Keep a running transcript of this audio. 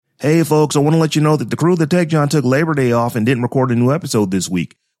Hey folks, I want to let you know that the crew of the Tech John took Labor Day off and didn't record a new episode this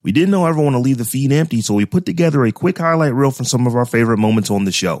week. We didn't know everyone would leave the feed empty, so we put together a quick highlight reel from some of our favorite moments on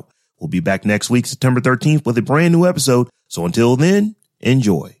the show. We'll be back next week, September 13th, with a brand new episode. So until then,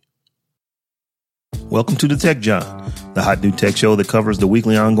 enjoy. Welcome to the Tech John, the hot new tech show that covers the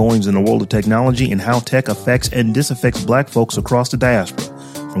weekly ongoings in the world of technology and how tech affects and disaffects black folks across the diaspora.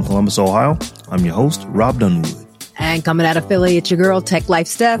 From Columbus, Ohio, I'm your host, Rob Dunwood. And coming out of Philly, it's your girl, Tech Life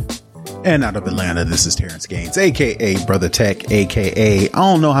Steph. And out of Atlanta, this is Terrence Gaines, a.k.a. Brother Tech, a.k.a. I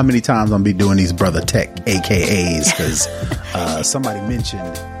don't know how many times I'm going to be doing these Brother Tech, a.k.a.s, because somebody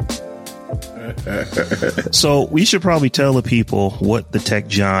mentioned. So we should probably tell the people what the Tech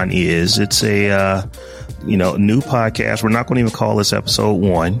John is. It's a, new podcast. We're not going to even call this episode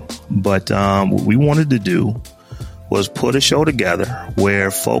 1, but what we wanted to do was put a show together where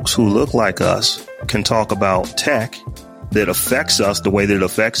folks who look like us can talk about tech that affects us the way that it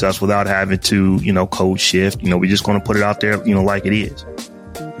affects us without having to, code shift. We're just going to put it out there, like it is.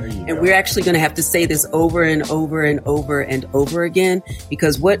 And we're actually going to have to say this over and over and over and over again,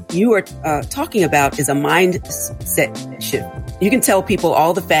 because what you are talking about is a mindset shift. You can tell people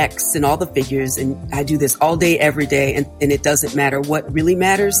all the facts and all the figures, and I do this all day, every day, and it doesn't matter. What really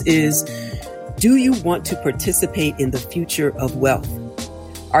matters is, do you want to participate in the future of wealth?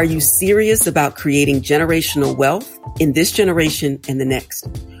 Are you serious about creating generational wealth in this generation and the next?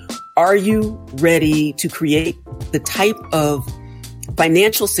 Are you ready to create the type of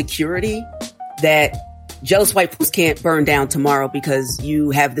financial security that jealous white folks can't burn down tomorrow because you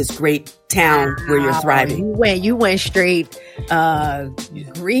have this great town where you're thriving? You went straight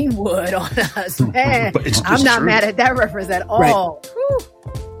Greenwood on us, man. I'm not mad at that reference at all. Right.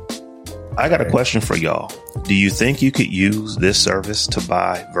 I got a question for y'all. Do you think you could use this service to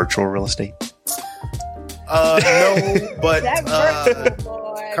buy virtual real estate? No, but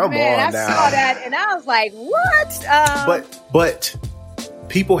come man, on I now. saw that and I was like, what? But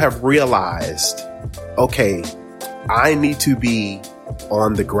people have realized, okay, I need to be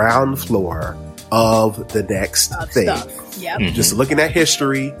on the ground floor of the next thing. Stuff. Yep. Mm-hmm. Just looking at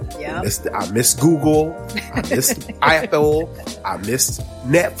history. Yep. I miss Google. I missed Apple. I missed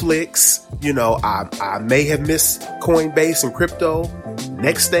Netflix. I may have missed Coinbase and crypto.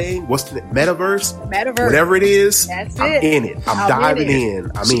 Next thing, what's the Metaverse? Whatever it is, That's I'm it. in it. I'm diving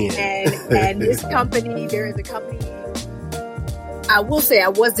in. I'm in. And this company, there is a company. I will say I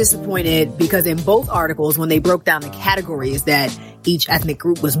was disappointed because in both articles, when they broke down the categories that each ethnic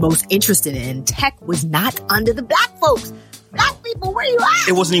group was most interested in, tech was not under the black folks. Black people, where you at?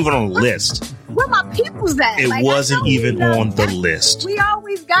 It wasn't even on the list. Where my people's at? It wasn't even on the list. We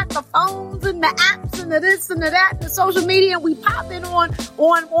always got the phones and the apps and the this and the that and the social media, and we pop in on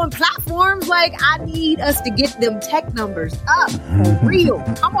platforms. Like, I need us to get them tech numbers up for real.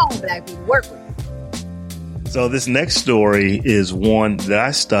 Come on, black people, work with it. So this next story is one that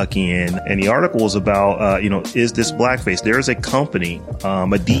I stuck in, and the article is about, is this blackface? There is a company,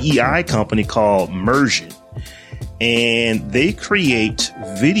 a DEI company called Mersion, and they create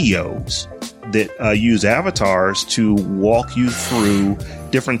videos that use avatars to walk you through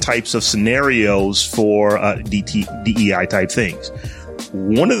different types of scenarios for DEI type things.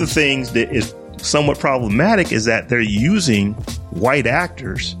 One of the things that is somewhat problematic is that they're using white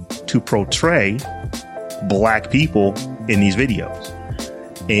actors to portray black people in these videos.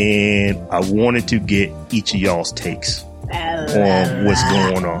 And I wanted to get each of y'all's takes on what's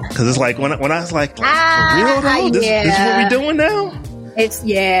going on. Because it's like, when I was like, for real though? This is what we're doing now? It's,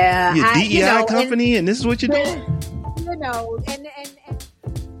 DEI company, and this is what you're doing?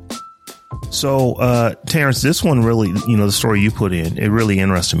 So, Terrence, this one really, the story you put in, it really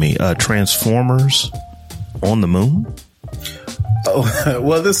interested me. Transformers on the moon? Oh,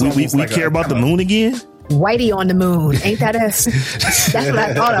 well, this we care about the moon again? Whitey on the moon. Ain't that us? That's what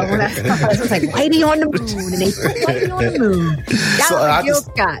I thought of when I saw it. It was like Whitey on the moon, and they put Whitey on the moon. That was Gil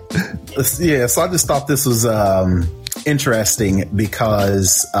Scott. Yeah, so I just thought this was interesting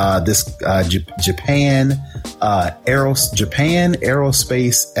because this Japan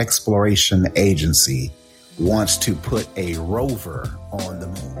Aerospace Exploration Agency wants to put a rover on the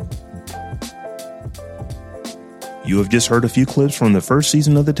moon. You have just heard a few clips from the first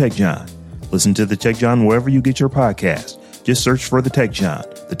season of The Tech John. Listen to The Tech John wherever you get your podcast. Just search for The Tech John,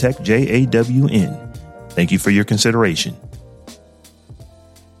 The Tech JAWN. Thank you for your consideration.